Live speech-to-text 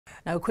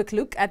Now, a quick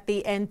look at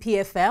the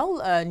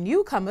NPFL.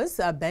 Newcomers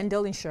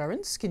Bendel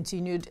Insurance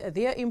continued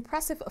their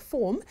impressive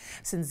form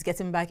since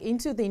getting back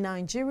into the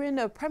Nigerian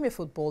Premier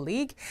Football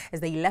League as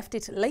they left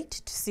it late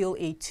to seal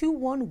a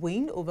 2-1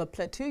 win over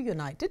Plateau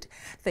United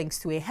thanks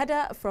to a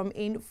header from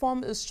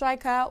in-form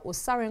striker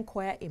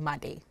Osarenkhoe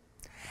Imade.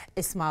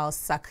 Ismael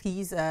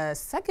Sarki's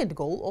second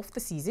goal of the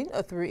season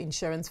threw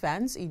insurance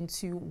fans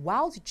into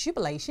wild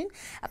jubilation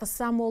at the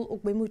Samuel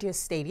Ogbemudia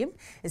Stadium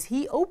as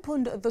he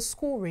opened the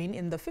scoring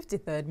in the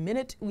 53rd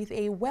minute with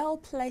a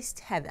well-placed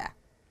header.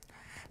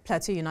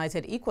 Plateau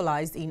United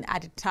equalised in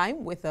added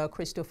time with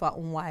Christopher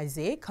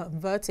Nwaeze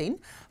converting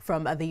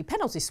from the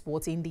penalty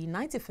spot in the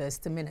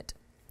 91st minute.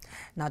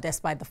 Now,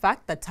 despite the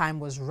fact that time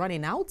was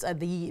running out,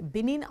 the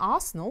Benin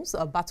Arsenals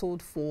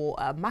battled for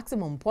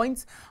maximum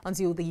points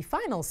until the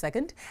final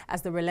second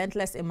as the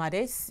relentless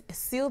Imade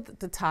sealed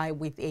the tie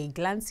with a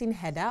glancing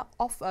header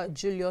off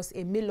Julius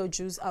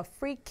Emiloju's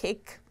free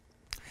kick.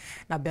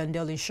 Now,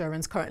 Bendel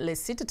Insurance currently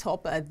sit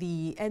atop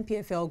the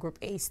NPFL Group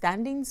A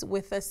standings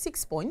with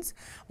 6 points,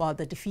 while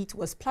the defeat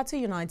was Plateau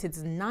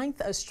United's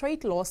 9th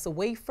straight loss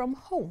away from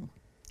home.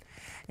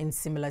 In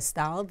similar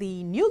style,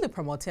 the newly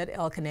promoted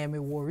El Kanemi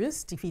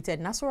Warriors defeated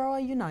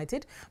Nigerian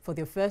United for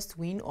their first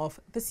win of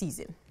the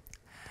season.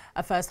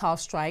 A first-half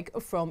strike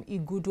from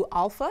Igudu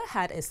Alpha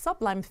had a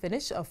sublime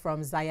finish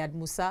from Zayed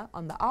Musa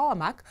on the hour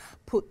mark,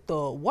 put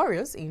the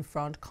Warriors in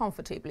front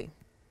comfortably.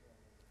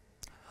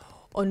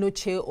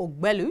 Osarenkhoe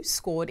Imade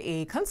scored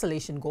a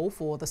consolation goal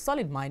for the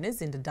Solid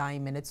Miners in the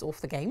dying minutes of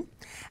the game.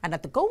 And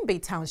at the Gombe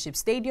Township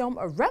Stadium,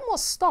 Remo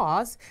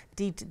Stars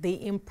did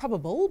the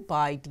improbable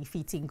by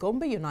defeating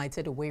Gombe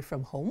United away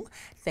from home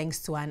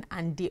thanks to an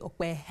Andy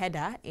Okwe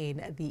header in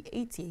the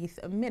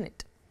 88th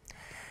minute.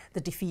 The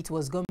defeat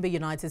was Gombe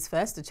United's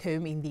first at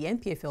home in the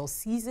NPFL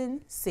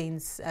season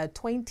since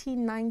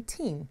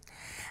 2019,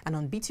 an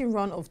unbeaten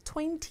run of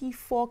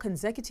 24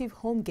 consecutive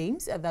home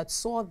games that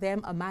saw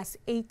them amass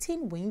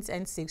 18 wins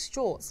and 6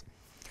 draws.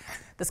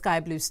 The Sky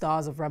Blue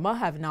Stars of Rema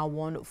have now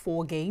won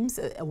 4 games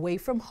away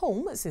from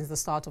home since the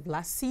start of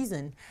last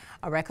season,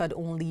 a record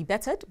only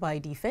bettered by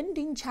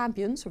defending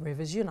champions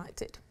Rivers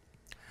United.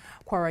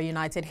 Kwara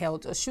United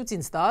held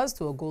Shooting Stars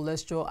to a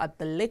goalless draw at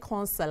the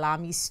Lekon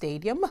Salami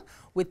Stadium,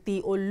 with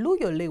the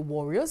Oluyole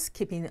Warriors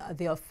keeping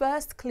their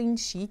first clean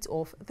sheet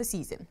of the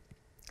season.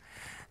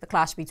 The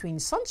clash between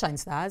Sunshine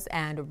Stars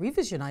and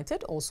Rivers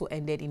United also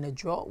ended in a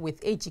draw, with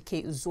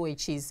Ejike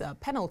Uzoechi's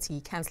penalty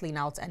cancelling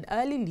out an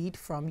early lead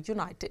from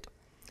United.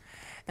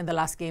 In the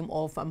last game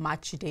of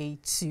match day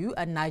 2,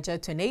 Niger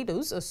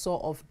Tornadoes saw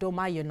off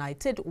Doma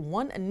United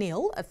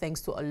 1-0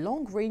 thanks to a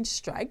long-range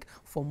strike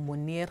from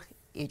Munir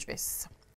Idris.